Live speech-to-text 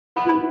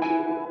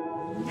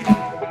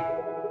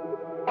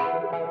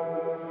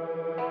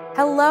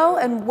Hello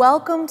and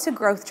welcome to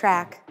Growth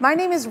Track. My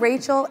name is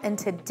Rachel and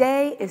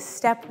today is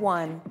step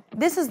 1.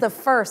 This is the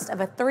first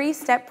of a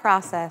 3-step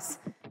process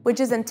which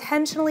is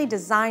intentionally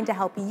designed to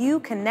help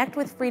you connect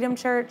with Freedom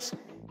Church,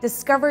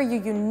 discover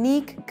your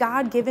unique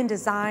God-given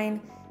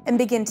design, and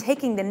begin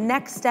taking the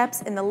next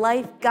steps in the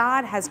life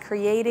God has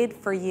created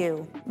for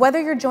you. Whether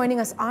you're joining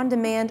us on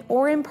demand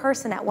or in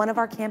person at one of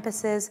our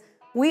campuses,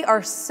 we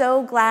are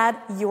so glad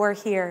you're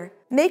here.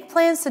 Make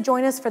plans to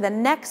join us for the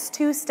next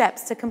 2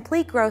 steps to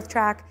complete Growth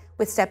Track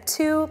with step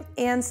 2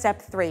 and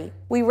step 3.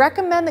 We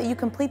recommend that you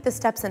complete the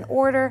steps in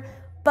order,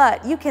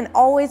 but you can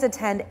always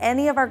attend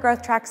any of our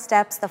Growth Track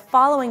steps the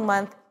following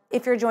month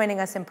if you're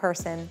joining us in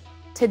person.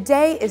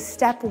 Today is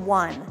step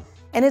 1,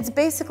 and it's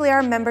basically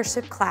our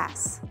membership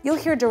class. You'll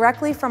hear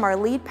directly from our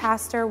lead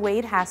pastor,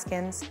 Wade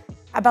Haskins,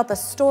 about the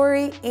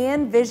story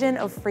and vision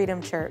of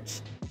Freedom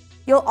Church.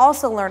 You'll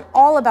also learn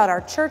all about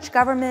our church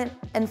government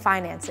and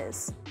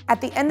finances.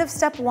 At the end of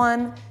step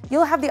 1,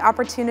 you'll have the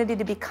opportunity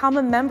to become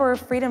a member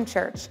of Freedom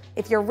Church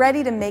if you're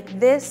ready to make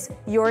this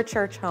your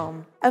church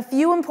home. A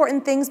few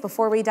important things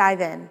before we dive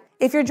in.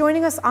 If you're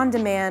joining us on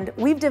demand,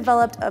 we've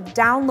developed a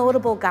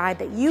downloadable guide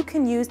that you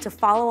can use to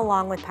follow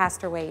along with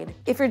Pastor Wade.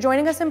 If you're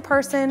joining us in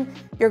person,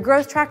 your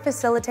Growth Track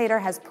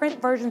facilitator has print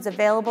versions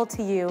available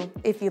to you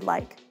if you'd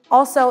like.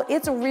 Also,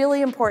 it's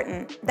really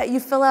important that you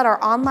fill out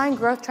our online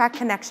Growth Track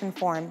connection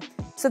form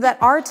so that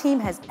our team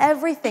has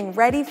everything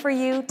ready for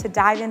you to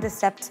dive into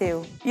step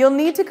 2. You'll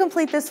need to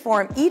complete this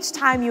form each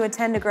time you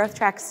attend a Growth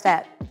Track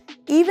step,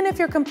 even if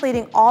you're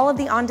completing all of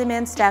the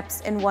on-demand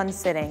steps in one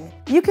sitting.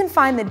 You can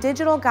find the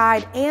digital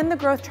guide and the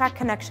Growth Track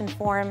connection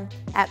form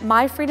at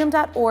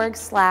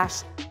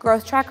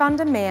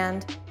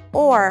myfreedom.org/growthtrackondemand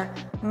or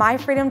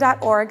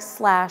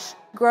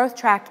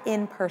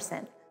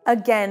myfreedom.org/growthtrackinperson.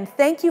 Again,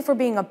 thank you for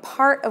being a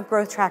part of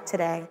Growth Track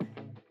today.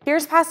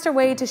 Here's Pastor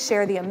Wade to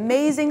share the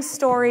amazing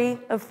story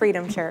of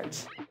Freedom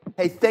Church.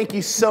 Hey, thank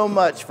you so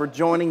much for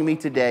joining me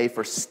today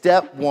for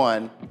step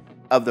 1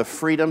 of the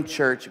Freedom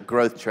Church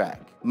Growth Track.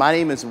 My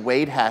name is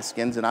Wade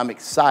Haskins, and I'm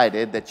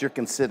excited that you're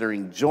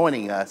considering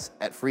joining us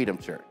at Freedom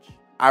Church.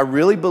 I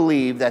really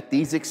believe that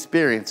these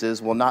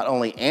experiences will not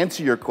only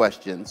answer your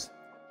questions,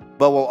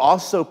 but will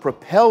also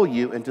propel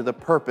you into the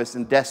purpose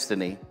and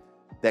destiny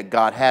that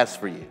God has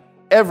for you.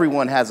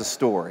 Everyone has a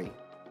story.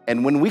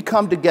 And when we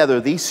come together,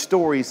 these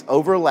stories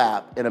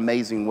overlap in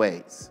amazing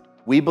ways.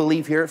 We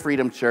believe here at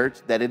Freedom Church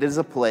that it is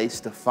a place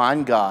to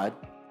find God,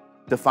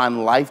 to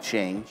find life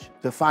change,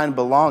 to find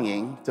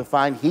belonging, to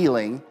find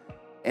healing,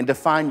 and to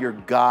find your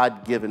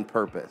God-given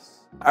purpose.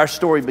 Our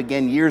story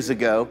began years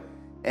ago,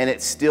 and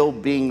it's still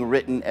being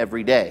written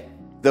every day.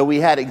 Though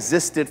we had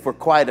existed for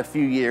quite a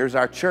few years,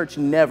 our church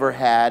never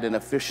had an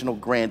official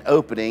grand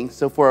opening.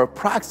 So for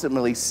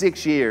approximately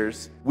 6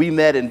 years, we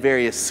met in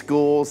various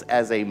schools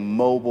as a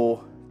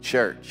mobile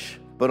church.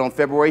 But on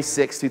February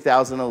 6,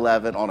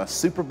 2011, on a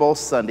Super Bowl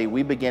Sunday,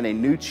 we began a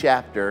new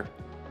chapter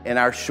in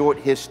our short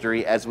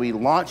history as we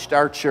launched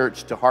our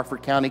church to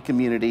Harford County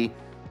community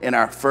in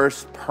our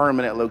first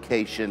permanent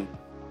location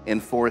in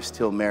Forest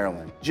Hill,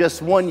 Maryland.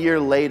 Just 1 year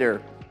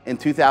later, in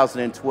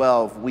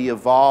 2012, we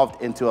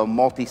evolved into a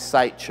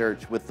multi-site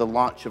church with the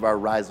launch of our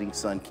Rising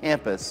Sun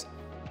campus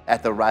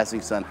at the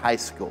Rising Sun High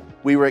School.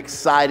 We were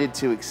excited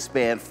to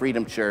expand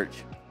Freedom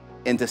Church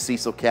into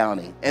Cecil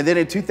County. And then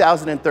in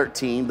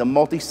 2013, the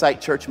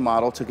multi-site church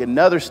model took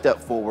another step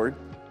forward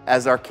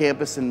as our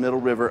campus in Middle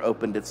River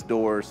opened its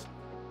doors.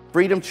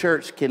 Freedom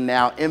Church can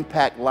now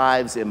impact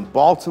lives in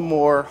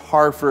Baltimore,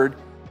 Harford,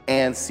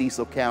 and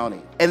Cecil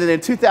County. And then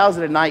in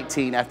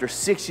 2019, after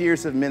 6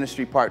 years of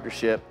ministry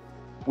partnership,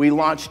 we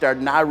launched our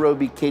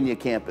Nairobi, Kenya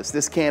campus.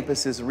 This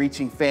campus is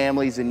reaching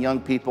families and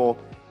young people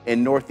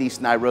in Northeast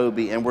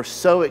Nairobi, and we're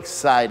so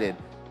excited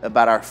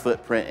about our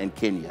footprint in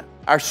Kenya.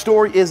 Our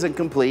story isn't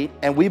complete,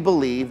 and we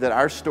believe that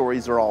our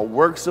stories are all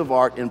works of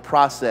art in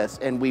process,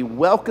 and we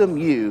welcome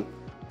you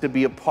to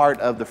be a part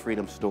of the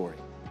Freedom story.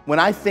 When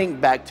I think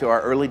back to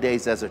our early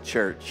days as a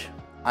church,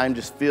 I'm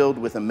just filled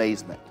with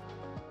amazement.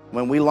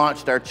 When we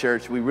launched our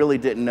church, we really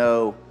didn't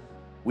know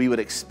we would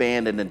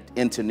expand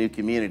into new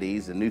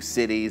communities and new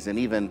cities and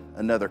even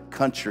another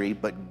country,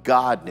 but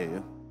God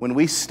knew. When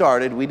we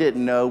started, we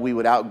didn't know we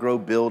would outgrow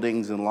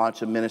buildings and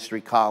launch a ministry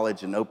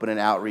college and open an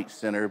outreach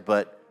center,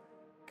 but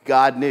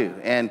God knew.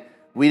 And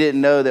we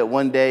didn't know that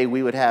one day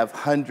we would have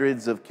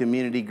hundreds of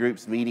community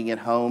groups meeting in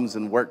homes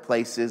and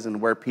workplaces and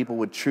where people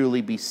would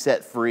truly be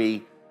set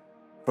free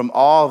from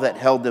all that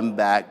held them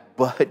back,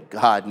 but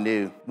God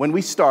knew. When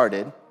we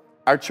started,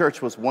 our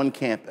church was one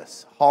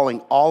campus,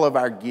 hauling all of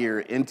our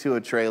gear into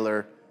a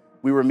trailer.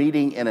 We were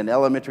meeting in an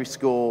elementary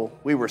school.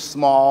 We were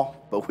small,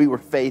 but we were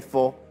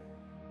faithful.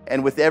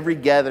 And with every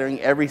gathering,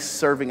 every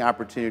serving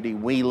opportunity,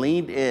 we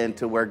leaned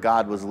into where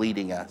God was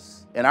leading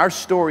us. And our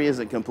story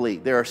isn't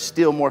complete. There are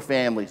still more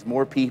families,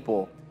 more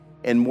people,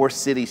 and more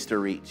cities to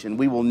reach. And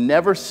we will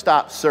never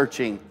stop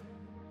searching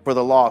for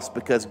the lost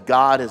because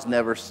God has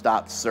never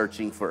stopped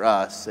searching for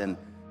us. And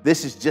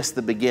this is just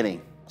the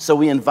beginning. So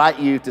we invite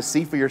you to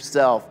see for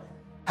yourself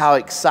how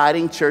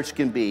exciting church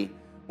can be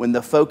when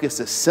the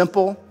focus is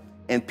simple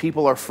and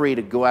people are free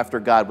to go after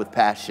God with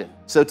passion.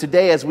 So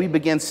today, as we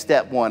begin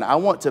step one, I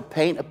want to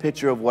paint a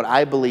picture of what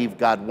I believe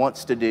God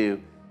wants to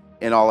do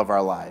in all of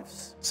our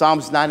lives.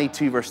 Psalms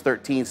 92 verse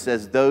 13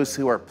 says, "Those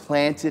who are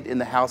planted in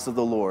the house of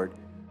the Lord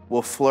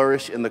will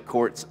flourish in the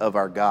courts of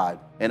our God."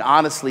 And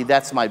honestly,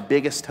 that's my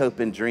biggest hope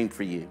and dream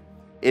for you.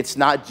 It's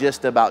not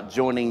just about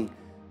joining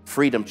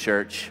Freedom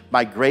Church.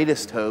 My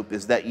greatest hope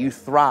is that you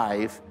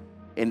thrive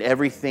in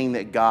everything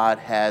that God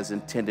has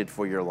intended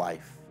for your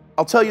life.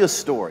 I'll tell you a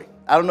story.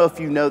 I don't know if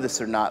you know this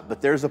or not,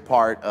 but there's a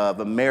part of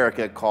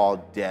America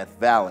called Death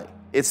Valley.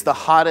 It's the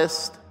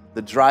hottest,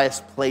 the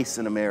driest place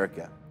in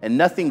America. And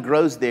nothing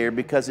grows there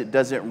because it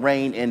doesn't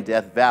rain in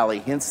Death Valley,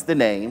 hence the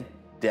name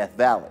Death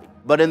Valley.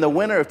 But in the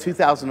winter of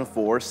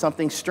 2004,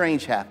 something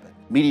strange happened.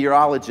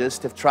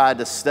 Meteorologists have tried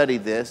to study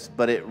this,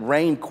 but it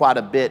rained quite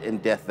a bit in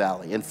Death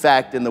Valley. In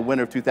fact, in the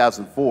winter of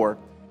 2004,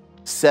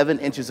 7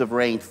 inches of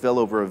rain fell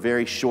over a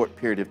very short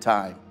period of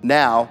time.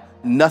 Now,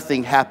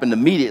 nothing happened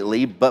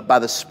immediately, but by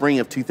the spring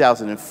of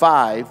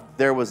 2005,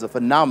 there was a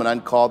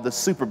phenomenon called the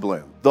super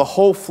bloom. The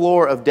whole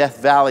floor of Death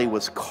Valley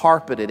was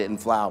carpeted in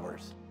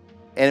flowers.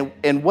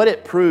 And what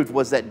it proved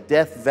was that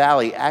Death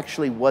Valley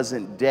actually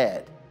wasn't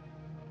dead.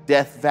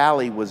 Death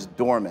Valley was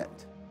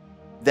dormant.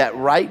 That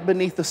right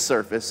beneath the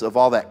surface of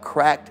all that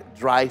cracked,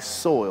 dry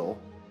soil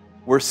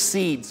were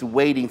seeds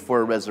waiting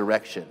for a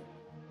resurrection.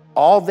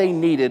 All they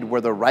needed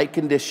were the right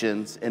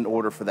conditions in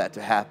order for that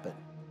to happen.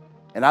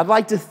 And I'd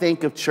like to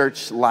think of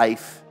church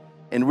life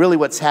and really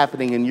what's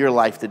happening in your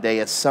life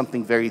today as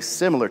something very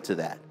similar to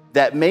that.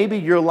 That maybe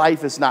your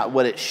life is not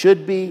what it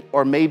should be,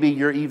 or maybe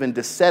you're even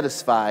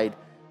dissatisfied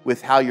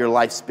with how your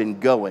life's been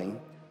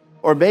going.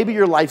 Or maybe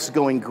your life's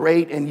going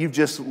great and you're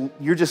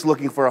just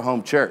looking for a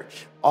home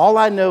church. All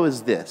I know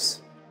is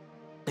this,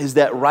 is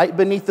that right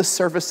beneath the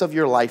surface of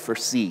your life are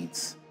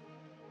seeds,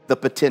 the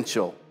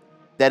potential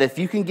that if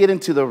you can get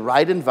into the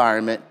right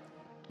environment,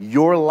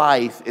 your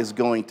life is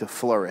going to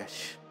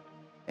flourish.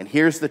 And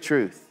here's the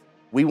truth.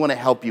 We want to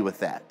help you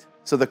with that.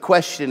 So the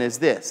question is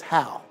this,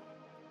 how?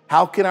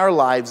 How can our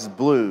lives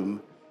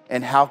bloom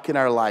and how can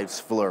our lives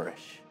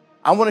flourish?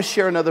 I want to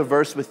share another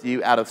verse with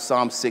you out of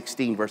Psalm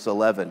 16, verse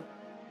 11.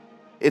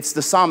 It's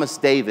the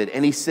psalmist David,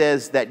 and he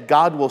says that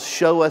God will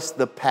show us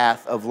the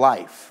path of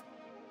life.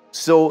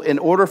 So in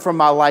order for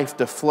my life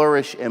to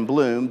flourish and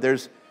bloom,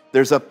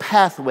 there's a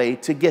pathway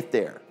to get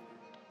there.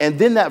 And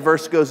then that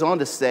verse goes on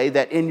to say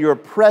that in your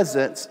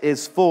presence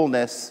is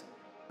fullness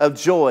of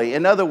joy.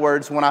 In other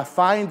words, when I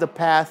find the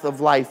path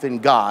of life in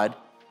God,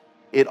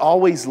 it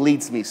always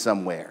leads me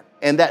somewhere.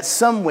 And that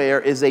somewhere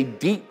is a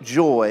deep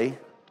joy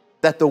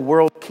that the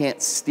world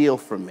can't steal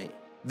from me.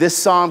 This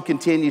psalm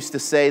continues to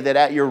say that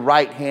at your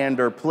right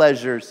hand are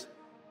pleasures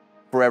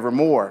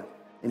forevermore.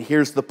 And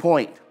here's the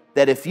point,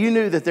 that if you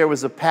knew that there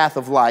was a path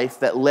of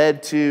life that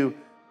led to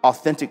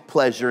authentic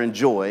pleasure and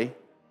joy,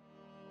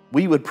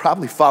 we would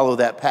probably follow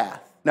that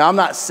path. Now, I'm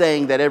not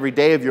saying that every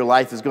day of your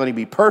life is going to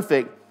be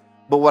perfect,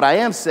 but what I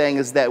am saying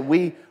is that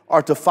we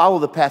are to follow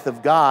the path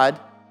of God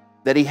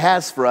that He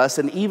has for us,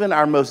 and even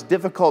our most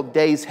difficult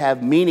days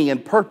have meaning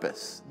and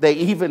purpose. They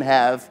even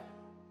have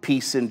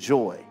peace and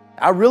joy.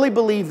 I really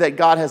believe that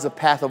God has a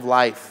path of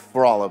life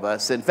for all of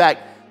us. In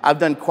fact, I've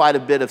done quite a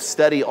bit of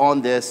study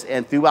on this,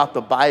 and throughout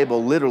the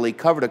Bible, literally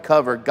cover to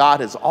cover,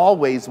 God has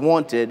always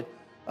wanted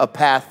a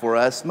path for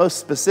us. Most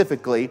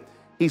specifically,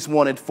 He's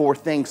wanted 4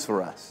 things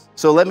for us.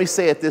 So let me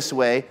say it this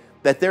way,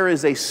 that there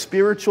is a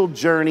spiritual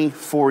journey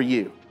for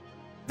you.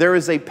 There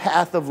is a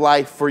path of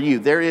life for you.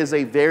 There is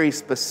a very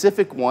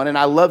specific one, and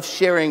I love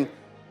sharing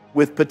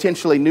with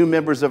potentially new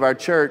members of our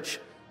church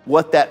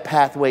what that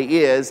pathway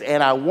is,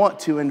 and I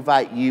want to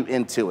invite you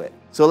into it.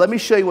 So let me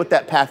show you what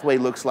that pathway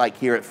looks like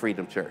here at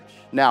Freedom Church.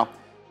 Now,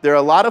 there are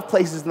a lot of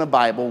places in the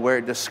Bible where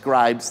it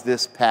describes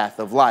this path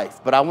of life,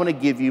 but I want to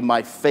give you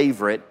my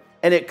favorite,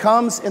 and it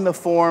comes in the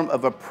form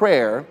of a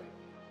prayer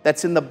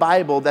that's in the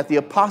Bible that the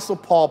Apostle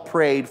Paul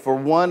prayed for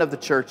one of the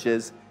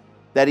churches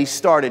that he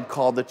started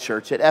called the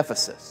church at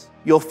Ephesus.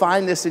 You'll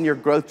find this in your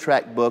Growth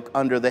Track book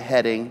under the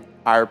heading,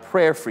 Our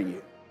Prayer for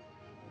You.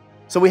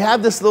 So we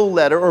have this little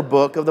letter or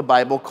book of the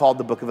Bible called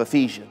the book of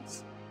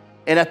Ephesians.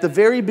 And at the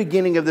very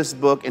beginning of this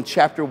book, in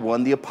chapter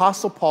 1, the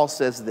Apostle Paul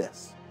says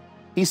this.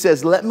 He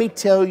says, "Let me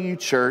tell you,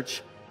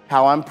 church,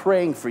 how I'm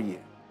praying for you."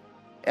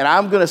 And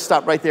I'm going to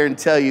stop right there and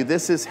tell you,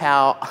 this is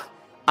how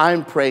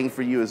I'm praying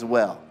for you as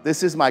well.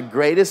 This is my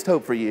greatest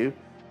hope for you,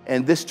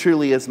 and this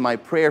truly is my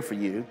prayer for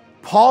you.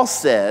 Paul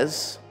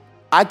says,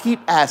 I keep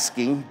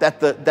asking that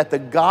the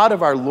God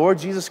of our Lord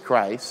Jesus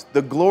Christ,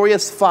 the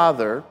glorious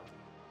Father,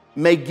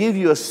 may give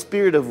you a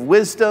spirit of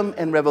wisdom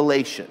and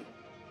revelation.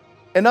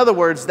 In other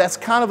words, that's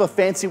kind of a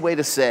fancy way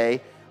to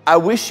say, I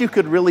wish you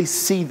could really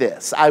see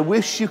this. I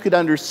wish you could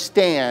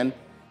understand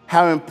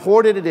how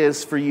important it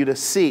is for you to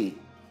see.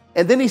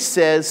 And then he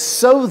says,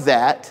 so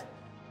that,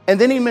 and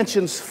then he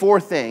mentions 4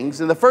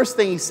 things. And the first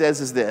thing he says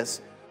is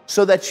this,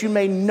 so that you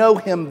may know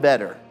Him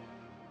better.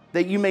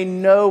 That you may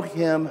know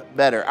Him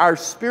better. Our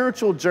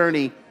spiritual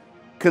journey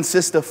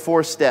consists of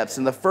 4 steps.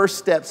 And the first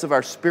steps of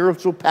our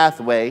spiritual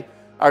pathway,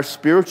 our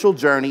spiritual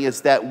journey,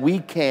 is that we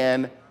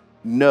can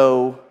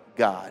know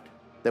God,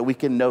 that we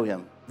can know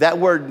him. That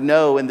word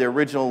know in the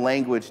original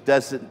language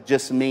doesn't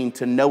just mean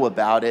to know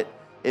about it.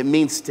 It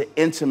means to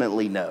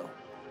intimately know.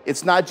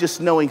 It's not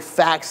just knowing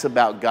facts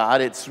about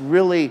God. It's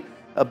really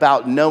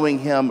about knowing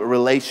him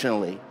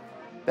relationally.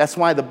 That's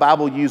why the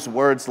Bible used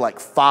words like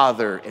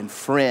father and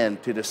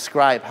friend to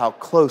describe how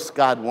close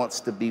God wants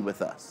to be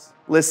with us.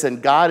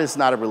 Listen, God is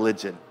not a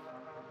religion.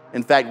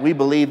 In fact, we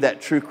believe that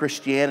true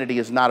Christianity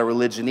is not a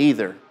religion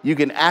either. You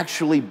can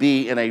actually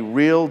be in a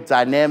real,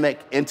 dynamic,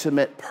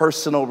 intimate,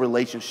 personal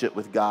relationship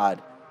with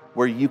God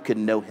where you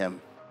can know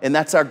him. And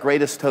that's our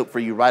greatest hope for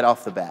you right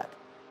off the bat,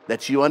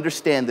 that you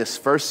understand this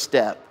first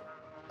step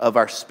of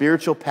our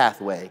spiritual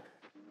pathway,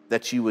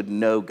 that you would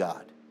know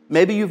God.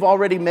 Maybe you've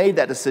already made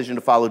that decision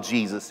to follow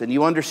Jesus and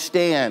you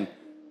understand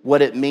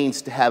what it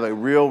means to have a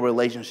real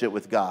relationship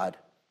with God.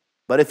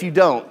 But if you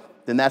don't,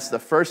 then that's the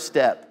first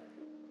step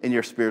in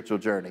your spiritual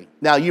journey.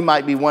 Now, you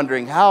might be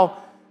wondering,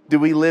 how do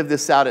we live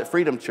this out at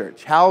Freedom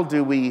Church? How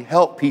do we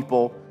help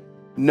people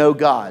know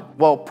God?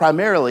 Well,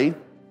 primarily,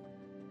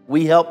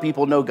 we help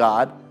people know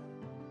God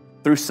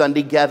through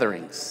Sunday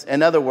gatherings.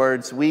 In other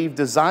words, we've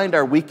designed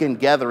our weekend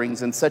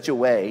gatherings in such a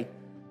way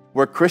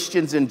where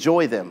Christians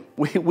enjoy them.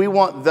 We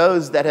want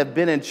those that have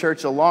been in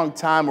church a long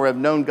time or have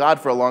known God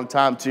for a long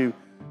time to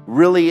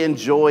really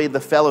enjoy the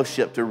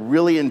fellowship, to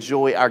really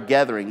enjoy our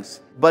gatherings.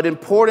 But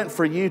important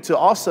for you to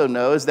also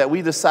know is that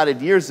we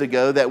decided years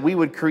ago that we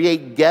would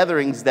create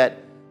gatherings that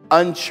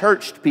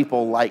unchurched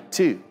people like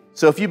too.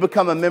 So if you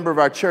become a member of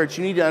our church,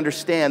 you need to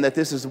understand that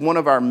this is one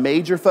of our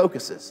major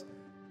focuses.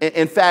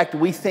 In fact,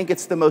 we think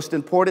it's the most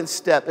important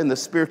step in the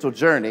spiritual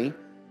journey,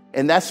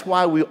 and that's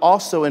why we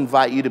also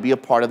invite you to be a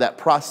part of that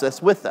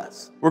process with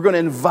us. We're going to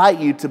invite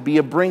you to be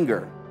a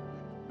bringer.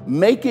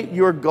 Make it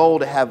your goal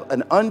to have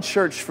an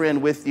unchurched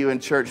friend with you in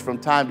church from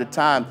time to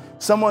time,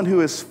 someone who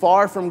is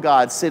far from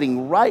God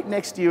sitting right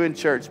next to you in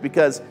church,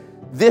 because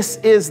this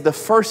is the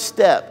first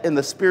step in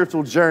the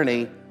spiritual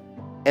journey,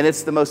 and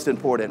it's the most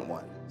important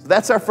one. So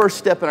that's our first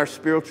step in our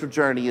spiritual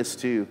journey, is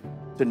to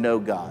know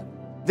God.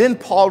 Then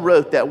Paul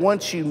wrote that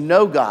once you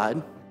know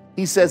God,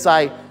 he says,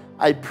 I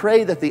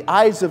pray that the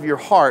eyes of your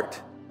heart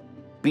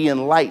be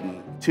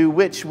enlightened. To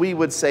which we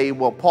would say,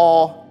 well,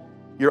 Paul,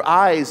 your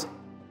eyes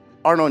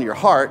aren't on your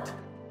heart.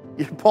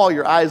 Paul,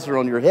 your eyes are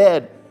on your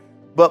head.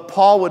 But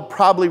Paul would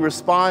probably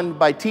respond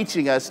by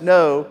teaching us,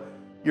 no,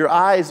 your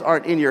eyes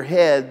aren't in your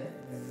head,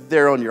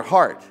 they're on your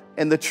heart.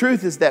 And the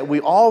truth is that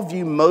we all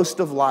view most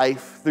of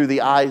life through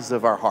the eyes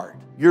of our heart.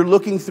 You're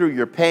looking through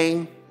your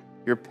pain,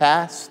 your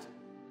past,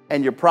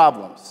 and your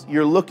problems.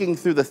 You're looking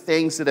through the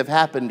things that have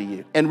happened to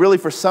you. And really,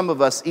 for some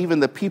of us, even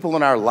the people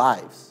in our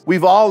lives.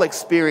 We've all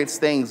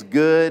experienced things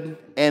good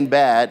and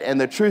bad.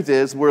 And the truth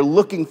is, we're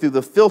looking through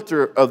the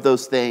filter of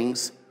those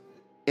things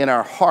in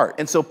our heart.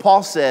 And so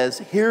Paul says,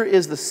 here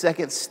is the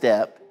second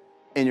step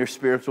in your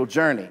spiritual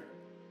journey.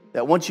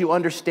 That once you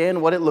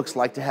understand what it looks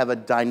like to have a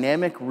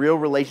dynamic, real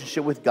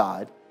relationship with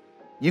God,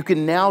 you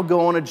can now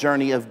go on a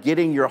journey of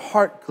getting your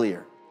heart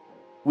clear.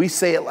 We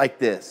say it like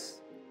this: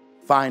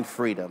 find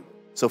freedom.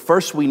 So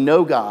first we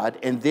know God,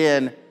 and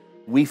then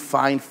we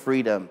find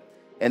freedom.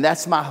 And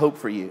that's my hope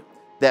for you,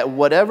 that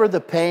whatever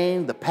the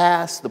pain, the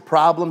past, the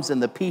problems,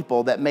 and the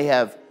people that may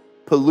have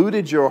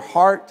polluted your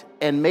heart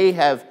and may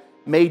have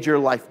made your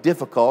life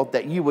difficult,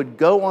 that you would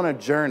go on a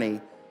journey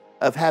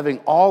of having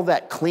all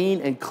that clean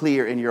and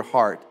clear in your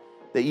heart,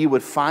 that you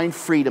would find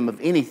freedom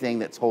of anything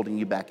that's holding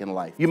you back in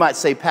life. You might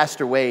say,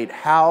 Pastor Wade,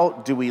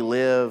 how do we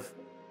live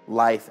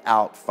life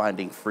out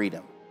finding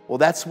freedom? Well,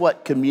 that's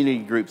what community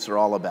groups are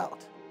all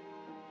about.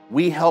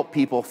 We help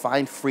people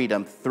find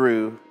freedom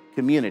through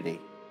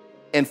community.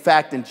 In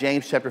fact, in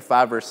James chapter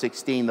 5, verse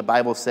 16, the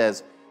Bible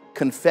says,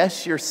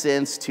 confess your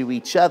sins to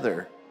each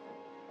other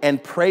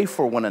and pray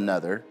for one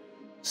another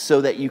so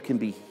that you can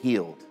be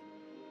healed.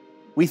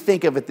 We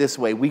think of it this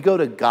way: we go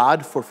to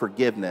God for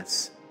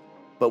forgiveness,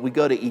 but we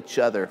go to each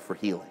other for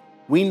healing.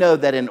 We know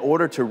that in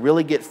order to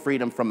really get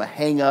freedom from a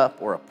hang-up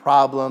or a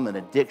problem, an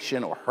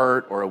addiction or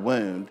hurt or a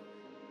wound,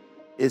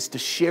 is to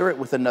share it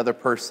with another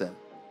person.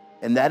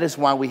 And that is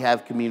why we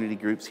have community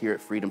groups here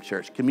at Freedom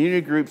Church.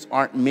 Community groups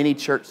aren't mini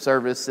church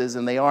services,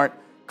 and they aren't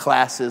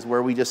classes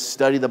where we just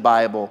study the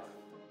Bible.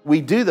 We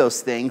do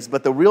those things,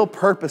 but the real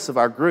purpose of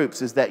our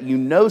groups is that you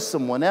know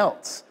someone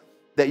else,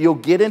 that you'll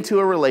get into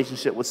a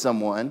relationship with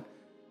someone,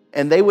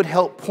 and they would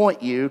help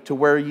point you to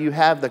where you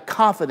have the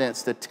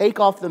confidence to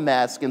take off the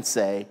mask and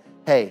say,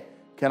 hey,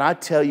 can I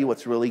tell you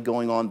what's really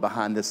going on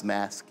behind this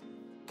mask?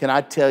 Can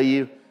I tell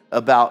you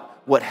about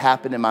what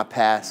happened in my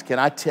past? Can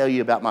I tell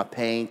you about my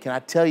pain? Can I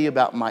tell you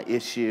about my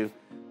issue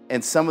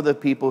and some of the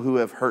people who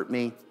have hurt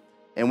me?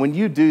 And when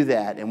you do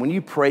that, and when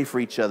you pray for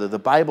each other, the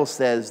Bible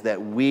says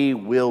that we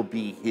will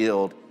be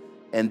healed.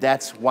 And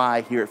that's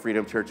why here at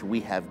Freedom Church, we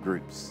have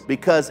groups.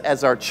 Because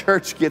as our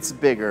church gets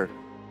bigger,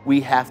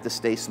 we have to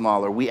stay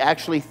smaller. We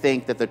actually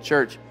think that the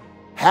church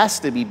has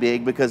to be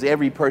big because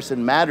every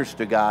person matters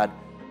to God,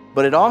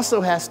 but it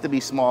also has to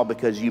be small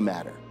because you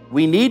matter.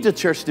 We need the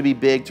church to be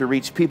big to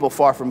reach people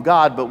far from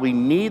God, but we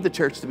need the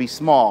church to be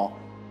small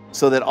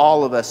so that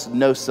all of us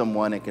know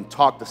someone and can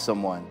talk to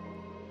someone.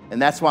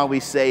 And that's why we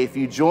say, if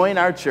you join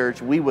our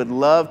church, we would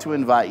love to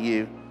invite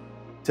you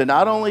to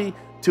not only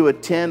to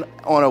attend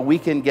on a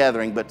weekend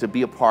gathering, but to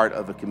be a part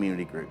of a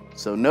community group.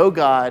 So know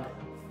God,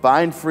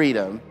 find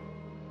freedom.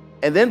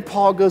 And then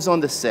Paul goes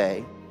on to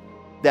say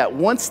that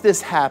once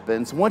this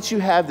happens, once you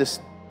have this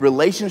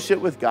relationship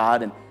with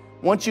God, and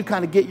once you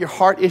kind of get your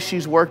heart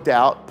issues worked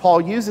out,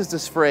 Paul uses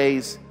this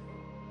phrase,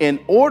 in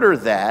order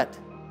that,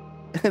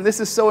 and this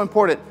is so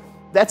important.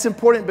 That's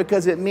important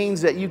because it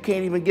means that you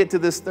can't even get to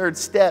this third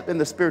step in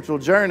the spiritual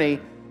journey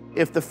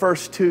if the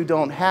first two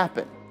don't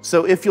happen.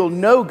 So if you'll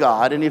know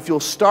God and if you'll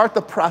start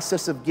the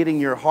process of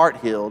getting your heart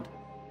healed,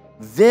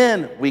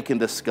 then we can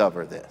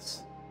discover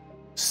this,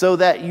 so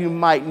that you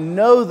might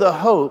know the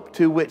hope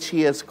to which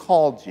He has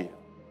called you.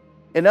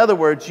 In other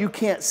words, you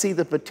can't see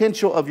the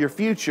potential of your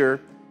future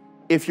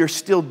if you're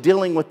still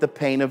dealing with the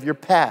pain of your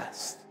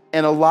past.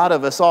 And a lot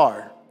of us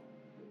are.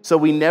 So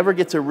we never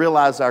get to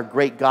realize our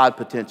great God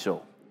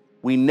potential.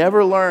 We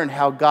never learn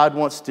how God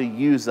wants to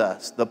use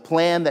us, the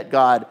plan that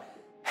God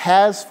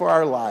has for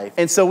our life.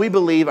 And so we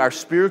believe our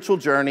spiritual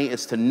journey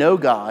is to know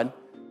God,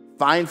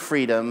 find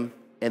freedom,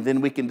 and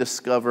then we can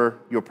discover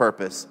your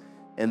purpose.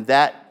 And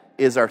that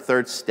is our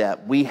third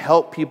step. We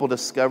help people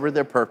discover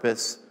their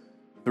purpose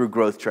through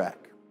Growth Track.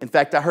 In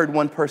fact, I heard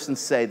one person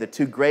say the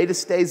two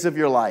greatest days of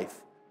your life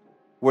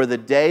were the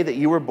day that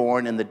you were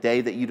born and the day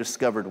that you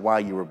discovered why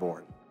you were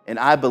born. And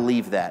I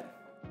believe that.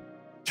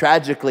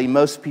 Tragically,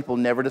 most people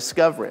never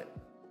discover it.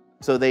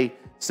 So they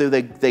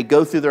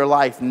go through their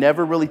life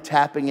never really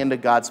tapping into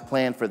God's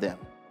plan for them.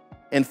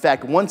 In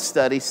fact, one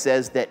study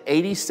says that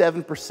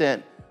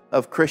 87%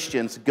 of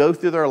Christians go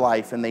through their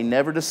life and they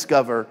never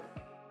discover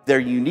their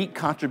unique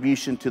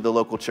contribution to the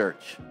local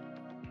church.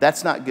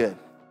 That's not good.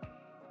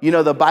 You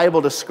know, the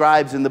Bible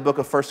describes in the book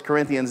of 1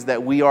 Corinthians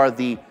that we are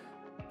the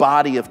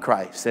body of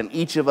Christ, and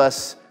each of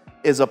us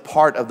is a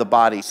part of the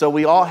body. So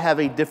we all have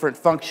a different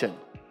function,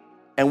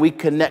 and we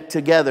connect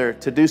together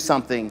to do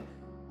something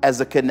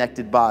as a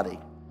connected body.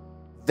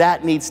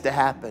 That needs to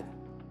happen.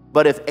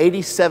 But if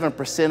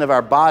 87% of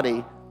our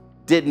body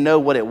didn't know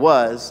what it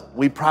was,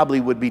 we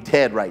probably would be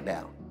dead right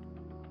now.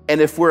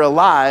 And if we're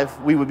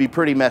alive, we would be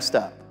pretty messed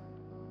up.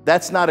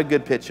 That's not a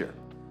good picture.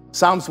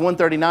 Psalms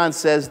 139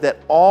 says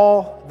that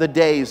all the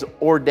days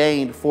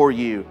ordained for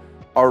you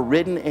are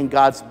written in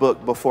God's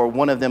book before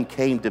one of them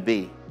came to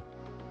be.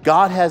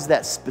 God has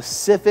that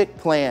specific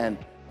plan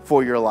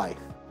for your life.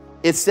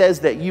 It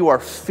says that you are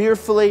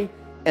fearfully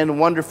and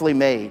wonderfully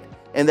made,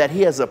 and that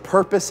He has a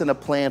purpose and a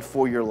plan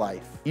for your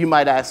life. You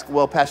might ask,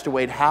 well, Pastor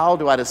Wade, how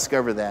do I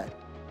discover that?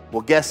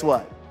 Well, guess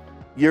what?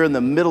 You're in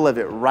the middle of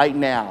it right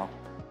now.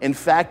 In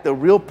fact, the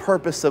real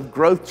purpose of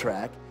Growth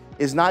Track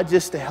is not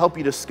just to help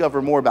you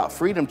discover more about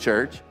Freedom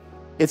Church,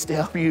 it's to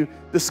help you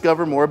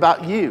discover more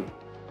about you,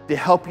 to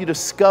help you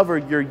discover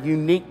your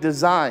unique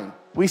design.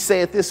 We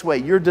say it this way,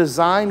 your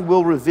design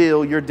will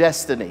reveal your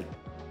destiny.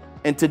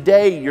 And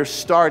today, you're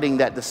starting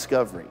that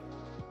discovery.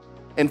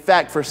 In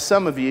fact, for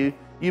some of you,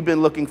 you've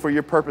been looking for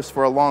your purpose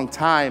for a long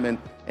time,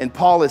 and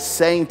Paul is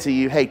saying to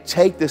you, hey,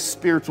 take this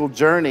spiritual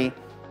journey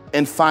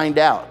and find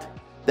out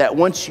that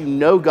once you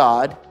know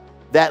God,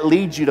 that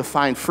leads you to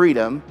find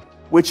freedom,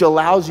 which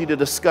allows you to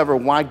discover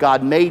why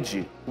God made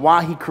you,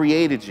 why He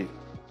created you.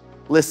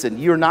 Listen,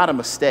 you're not a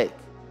mistake.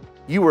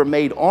 You were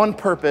made on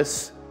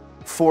purpose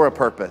for a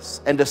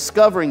purpose. And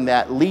discovering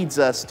that leads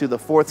us to the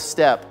fourth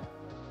step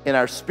in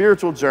our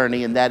spiritual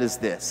journey, and that is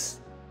this: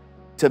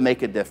 to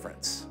make a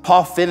difference.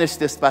 Paul finished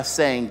this by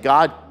saying,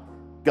 God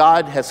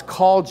has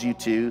called you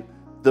to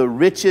the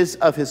riches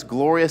of His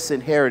glorious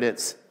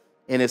inheritance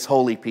in His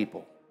holy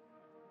people.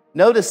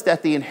 Notice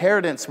that the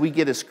inheritance we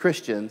get as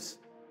Christians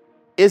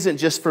isn't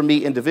just for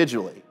me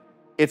individually.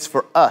 It's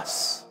for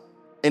us.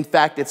 In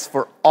fact, it's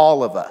for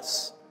all of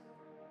us.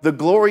 The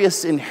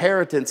glorious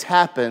inheritance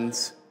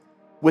happens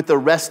with the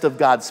rest of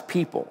God's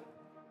people.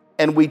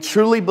 And we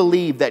truly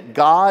believe that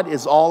God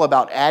is all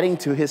about adding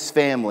to His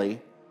family,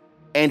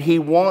 and He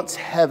wants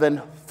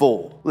heaven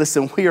full.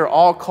 Listen, we are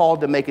all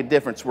called to make a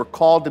difference. We're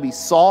called to be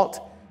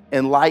salt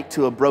and light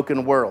to a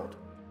broken world.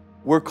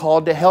 We're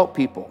called to help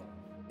people.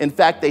 In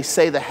fact, they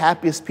say the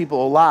happiest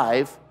people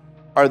alive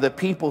are the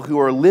people who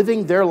are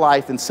living their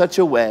life in such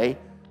a way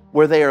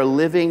where they are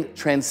living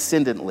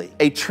transcendently.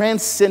 A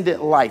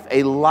transcendent life,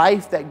 a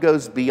life that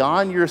goes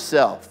beyond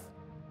yourself.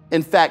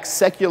 In fact,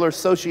 secular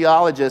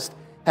sociologists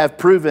have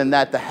proven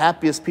that the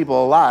happiest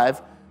people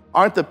alive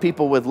aren't the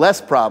people with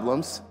less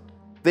problems.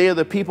 They are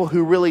the people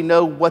who really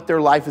know what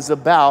their life is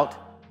about,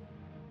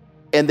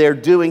 and they're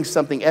doing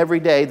something every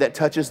day that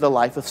touches the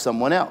life of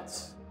someone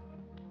else.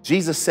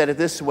 Jesus said it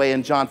this way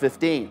in John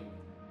 15.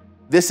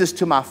 This is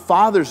to my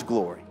Father's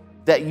glory,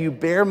 that you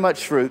bear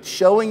much fruit,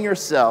 showing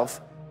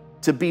yourself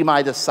to be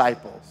my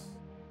disciples.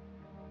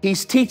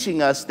 He's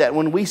teaching us that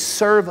when we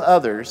serve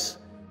others,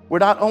 we're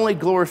not only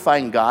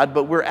glorifying God,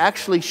 but we're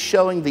actually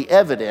showing the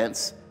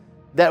evidence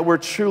that we're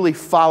truly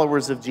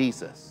followers of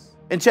Jesus.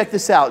 And check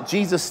this out.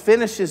 Jesus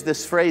finishes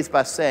this phrase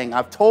by saying,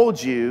 I've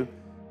told you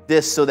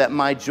this so that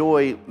my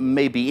joy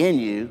may be in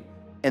you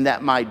and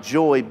that my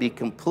joy be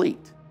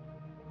complete.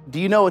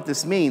 Do you know what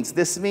this means?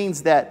 This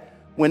means that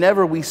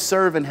whenever we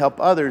serve and help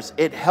others,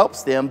 it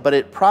helps them, but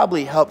it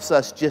probably helps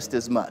us just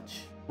as much.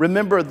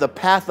 Remember, the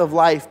path of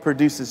life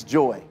produces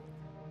joy.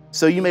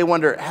 So you may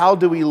wonder, how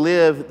do we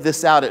live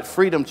this out at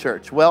Freedom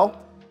Church?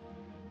 Well,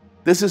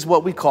 this is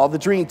what we call the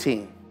Dream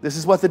Team. This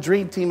is what the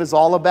Dream Team is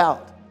all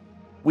about.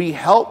 We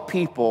help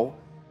people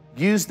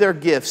use their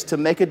gifts to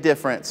make a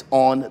difference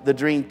on the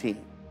Dream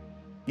Team.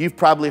 You've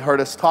probably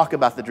heard us talk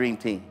about the Dream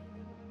Team.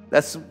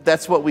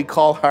 That's what we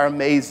call our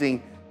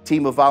amazing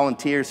team of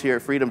volunteers here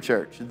at Freedom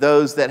Church.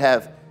 Those that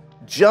have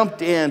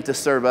jumped in to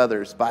serve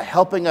others by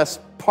helping us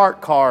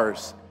park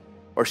cars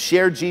or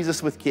share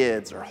Jesus with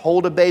kids or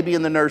hold a baby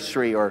in the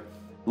nursery or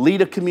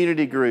lead a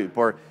community group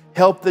or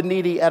help the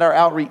needy at our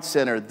outreach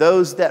center.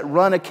 Those that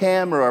run a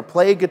camera or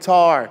play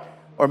guitar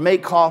or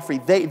make coffee,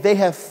 they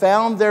have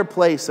found their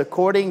place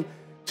according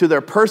to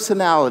their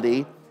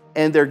personality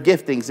and their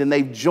giftings, and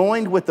they've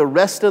joined with the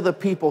rest of the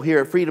people here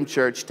at Freedom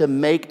Church to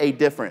make a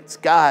difference.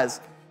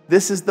 Guys,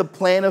 this is the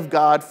plan of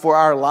God for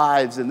our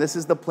lives, and this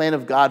is the plan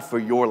of God for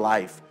your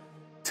life.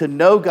 To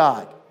know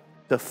God,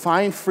 to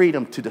find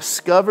freedom, to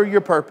discover your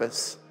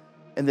purpose,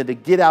 and then to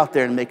get out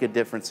there and make a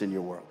difference in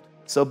your world.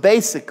 So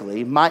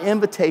basically, my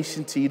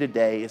invitation to you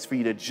today is for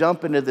you to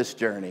jump into this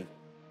journey.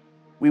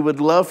 We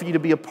would love for you to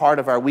be a part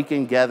of our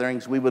weekend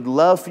gatherings. We would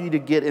love for you to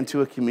get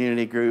into a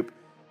community group.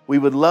 We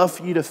would love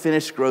for you to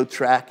finish Growth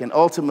Track. And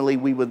ultimately,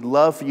 we would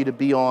love for you to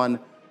be on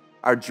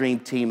our Dream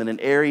Team in an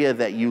area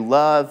that you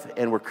love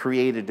and were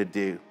created to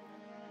do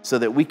so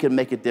that we can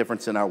make a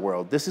difference in our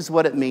world. This is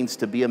what it means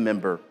to be a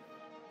member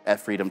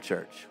at Freedom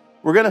Church.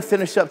 We're going to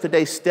finish up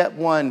today step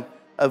 1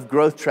 of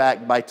Growth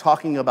Track by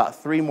talking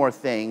about 3 more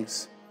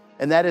things,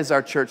 and that is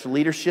our church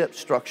leadership,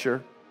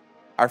 structure,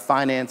 our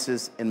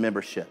finances, and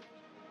membership.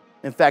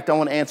 In fact, I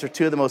want to answer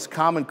 2 of the most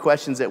common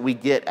questions that we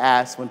get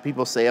asked when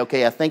people say,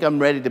 okay, I think I'm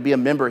ready to be a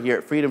member here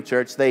at Freedom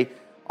Church. They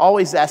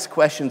always ask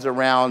questions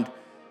around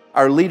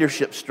our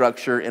leadership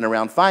structure and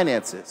around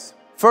finances.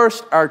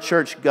 First, our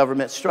church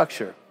government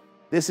structure.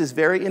 This is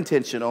very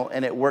intentional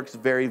and it works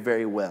very,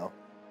 very well.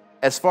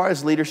 As far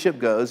as leadership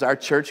goes, our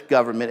church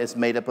government is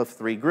made up of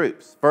 3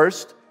 groups.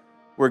 First,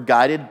 we're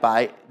guided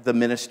by the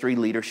ministry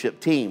leadership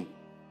team.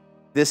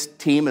 This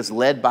team is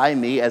led by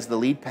me as the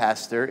lead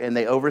pastor, and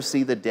they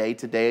oversee the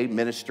day-to-day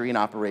ministry and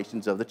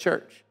operations of the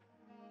church.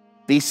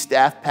 These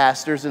staff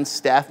pastors and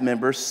staff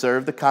members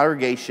serve the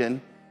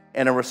congregation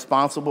and are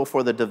responsible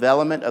for the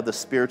development of the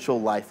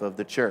spiritual life of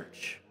the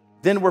church.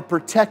 Then we're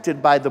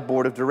protected by the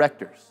board of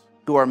directors,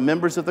 who are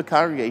members of the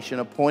congregation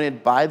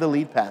appointed by the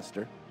lead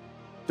pastor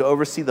to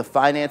oversee the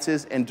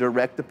finances and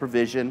direct the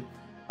provision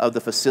of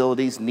the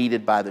facilities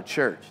needed by the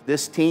church.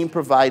 This team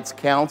provides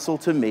counsel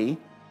to me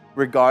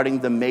regarding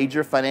the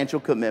major financial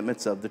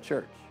commitments of the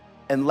church.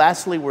 And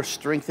lastly, we're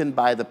strengthened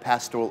by the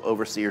pastoral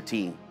overseer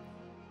team.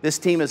 This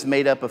team is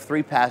made up of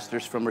 3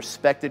 pastors from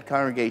respected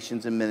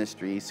congregations and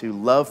ministries who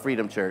love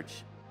Freedom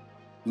Church,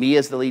 me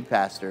as the lead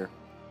pastor,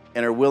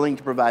 and are willing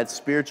to provide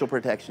spiritual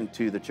protection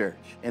to the church.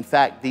 In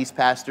fact, these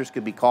pastors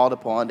could be called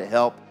upon to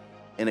help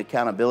in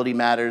accountability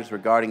matters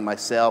regarding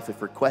myself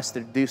if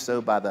requested to do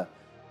so by the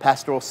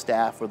pastoral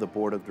staff or the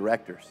board of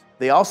directors.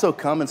 They also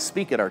come and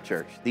speak at our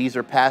church. These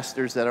are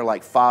pastors that are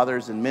like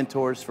fathers and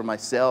mentors for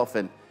myself,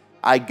 and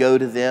I go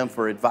to them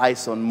for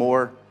advice on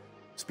more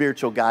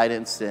spiritual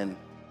guidance and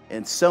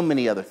so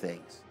many other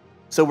things.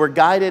 So we're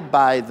guided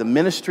by the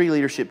ministry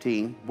leadership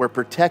team, we're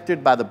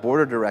protected by the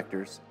board of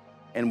directors,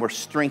 and we're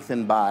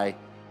strengthened by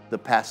the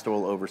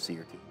pastoral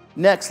overseer team.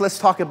 Next, let's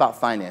talk about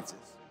finances.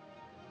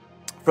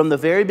 From the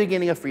very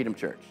beginning of Freedom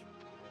Church,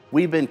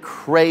 we've been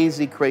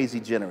crazy, crazy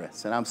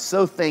generous, and I'm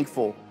so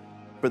thankful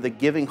for the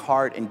giving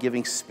heart and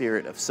giving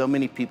spirit of so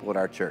many people at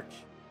our church.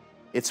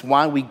 It's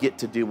why we get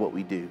to do what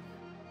we do.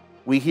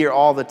 We hear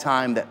all the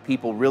time that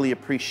people really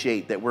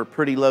appreciate that we're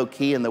pretty low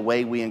key in the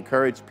way we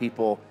encourage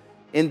people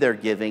in their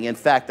giving. In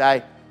fact,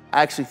 I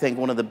actually think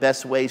one of the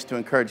best ways to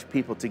encourage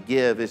people to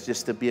give is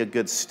just to be a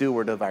good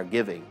steward of our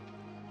giving.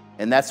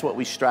 And that's what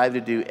we strive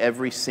to do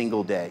every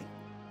single day.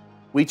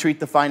 We treat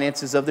the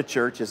finances of the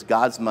church as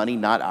God's money,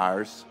 not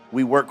ours.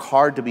 We work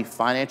hard to be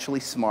financially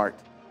smart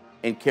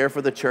and care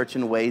for the church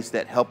in ways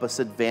that help us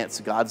advance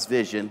God's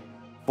vision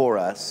for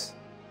us.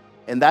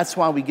 And that's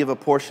why we give a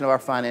portion of our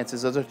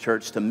finances as a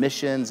church to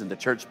missions and to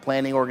church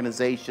planning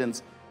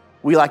organizations.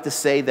 We like to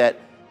say that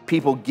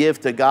people give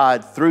to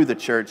God through the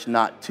church,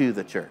 not to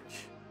the church.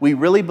 We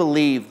really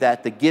believe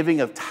that the giving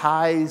of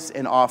tithes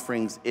and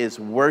offerings is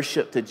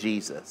worship to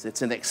Jesus.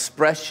 It's an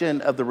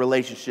expression of the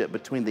relationship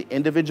between the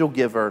individual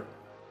giver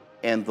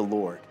and the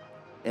Lord.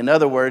 In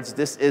other words,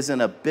 this isn't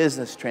a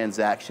business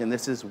transaction,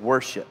 this is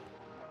worship.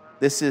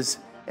 This is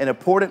an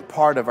important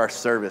part of our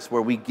service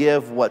where we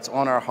give what's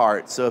on our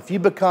heart. So if you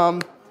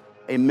become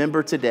a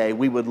member today,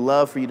 we would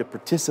love for you to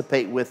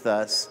participate with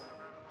us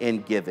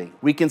in giving.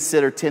 We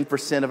consider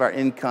 10% of our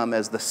income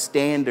as the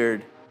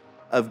standard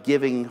of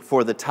giving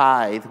for the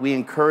tithe, we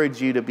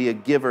encourage you to be a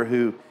giver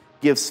who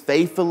gives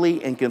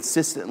faithfully and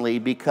consistently,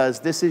 because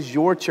this is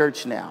your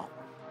church now,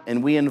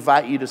 and we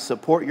invite you to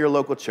support your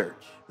local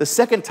church. The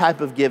second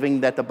type of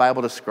giving that the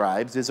Bible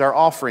describes is our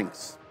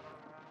offerings.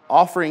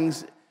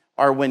 Offerings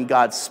are when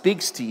God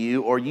speaks to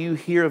you or you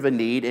hear of a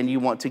need and you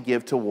want to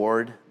give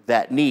toward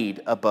that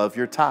need above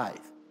your tithe.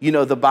 You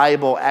know, the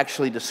Bible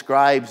actually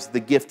describes the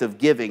gift of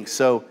giving,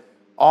 so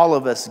all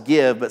of us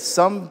give, but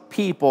some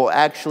people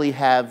actually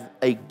have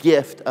a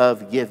gift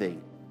of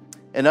giving.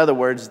 In other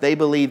words, they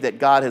believe that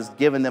God has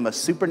given them a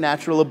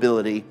supernatural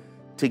ability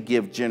to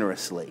give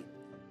generously.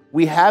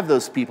 We have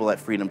those people at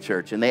Freedom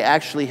Church, and they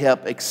actually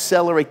help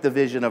accelerate the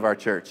vision of our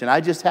church. And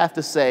I just have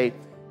to say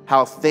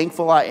how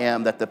thankful I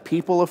am that the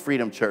people of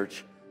Freedom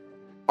Church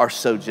are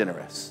so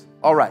generous.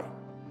 All right,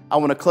 I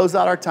want to close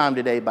out our time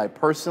today by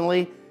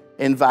personally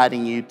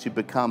inviting you to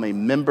become a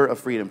member of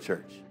Freedom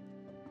Church.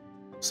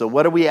 So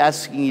what are we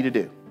asking you to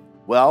do?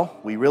 Well,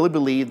 we really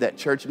believe that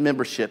church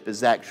membership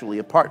is actually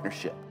a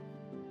partnership.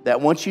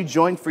 That once you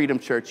join Freedom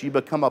Church, you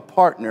become a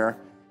partner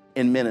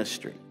in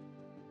ministry.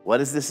 What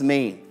does this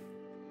mean?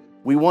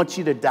 We want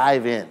you to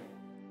dive in.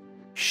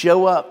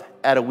 Show up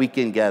at a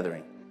weekend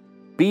gathering.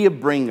 Be a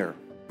bringer.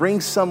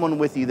 Bring someone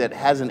with you that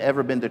hasn't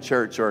ever been to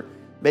church or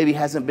maybe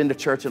hasn't been to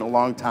church in a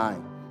long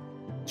time.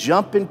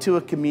 Jump into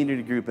a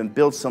community group and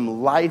build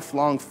some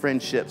lifelong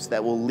friendships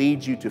that will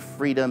lead you to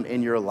freedom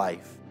in your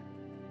life.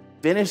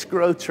 Finish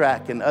Growth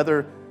Track and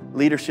other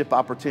leadership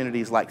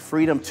opportunities like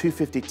Freedom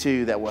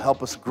 252 that will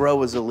help us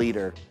grow as a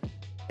leader.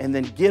 And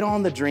then get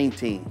on the dream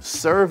team.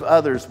 Serve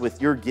others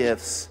with your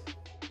gifts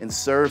and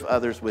serve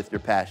others with your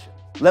passion.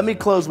 Let me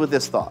close with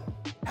this thought.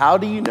 How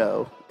do you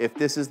know if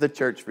this is the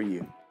church for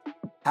you?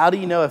 How do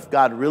you know if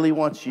God really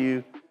wants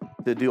you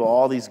to do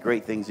all these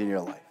great things in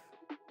your life?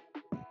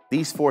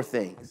 These 4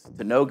 things: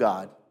 to know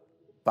God,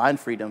 find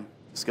freedom,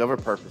 discover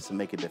purpose, and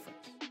make a difference.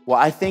 Well,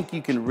 I think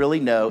you can really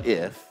know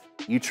if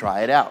you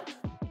try it out.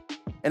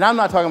 And I'm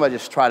not talking about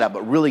just try it out,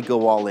 but really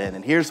go all in.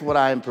 And here's what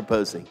I am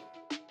proposing.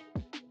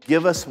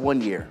 Give us 1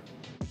 year.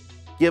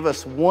 Give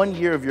us 1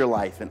 year of your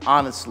life. And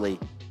honestly,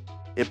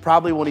 it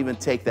probably won't even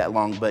take that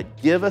long,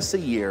 but give us a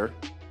year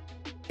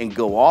and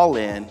go all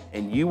in,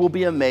 and you will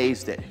be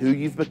amazed at who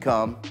you've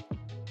become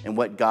and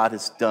what God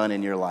has done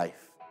in your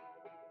life.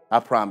 I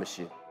promise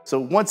you. So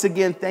once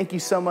again, thank you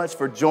so much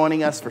for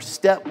joining us for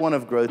step 1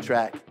 of Growth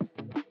Track,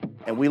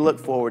 and we look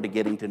forward to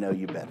getting to know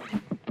you better.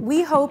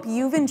 We hope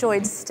you've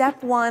enjoyed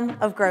step 1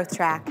 of Growth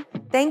Track.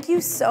 Thank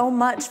you so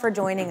much for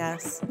joining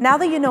us. Now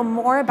that you know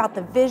more about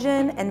the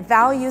vision and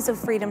values of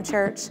Freedom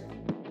Church,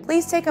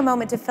 please take a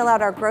moment to fill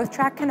out our Growth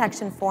Track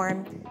connection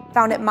form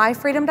found at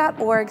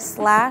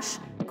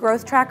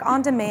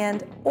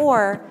myfreedom.org/growthtrackondemand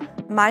or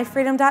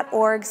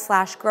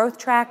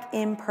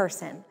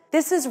myfreedom.org/growthtrackinperson.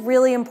 This is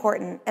really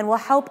important and will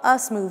help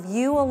us move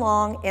you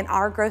along in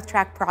our Growth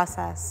Track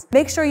process.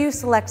 Make sure you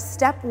select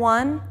step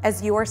 1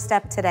 as your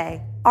step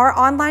today. Our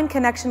online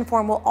connection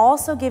form will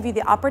also give you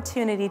the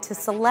opportunity to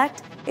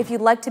select if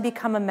you'd like to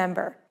become a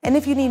member. And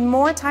if you need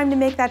more time to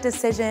make that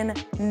decision,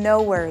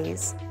 no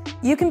worries.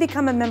 You can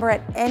become a member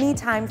at any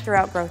time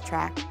throughout Growth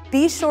Track.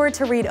 Be sure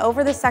to read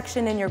over the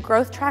section in your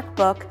Growth Track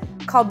book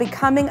called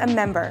Becoming a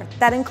Member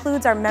that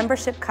includes our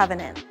membership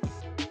covenant.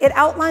 It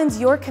outlines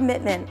your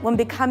commitment when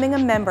becoming a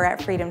member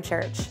at Freedom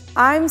Church.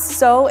 I'm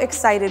so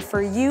excited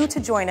for you to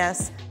join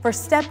us for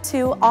Step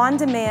 2 on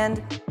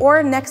demand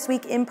or next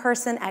week in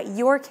person at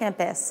your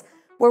campus,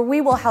 where we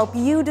will help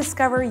you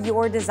discover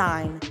your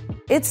design.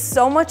 It's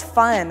so much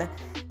fun.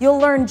 You'll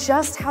learn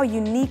just how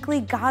uniquely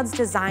God's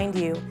designed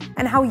you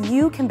and how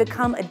you can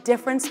become a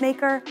difference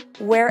maker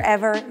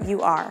wherever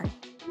you are.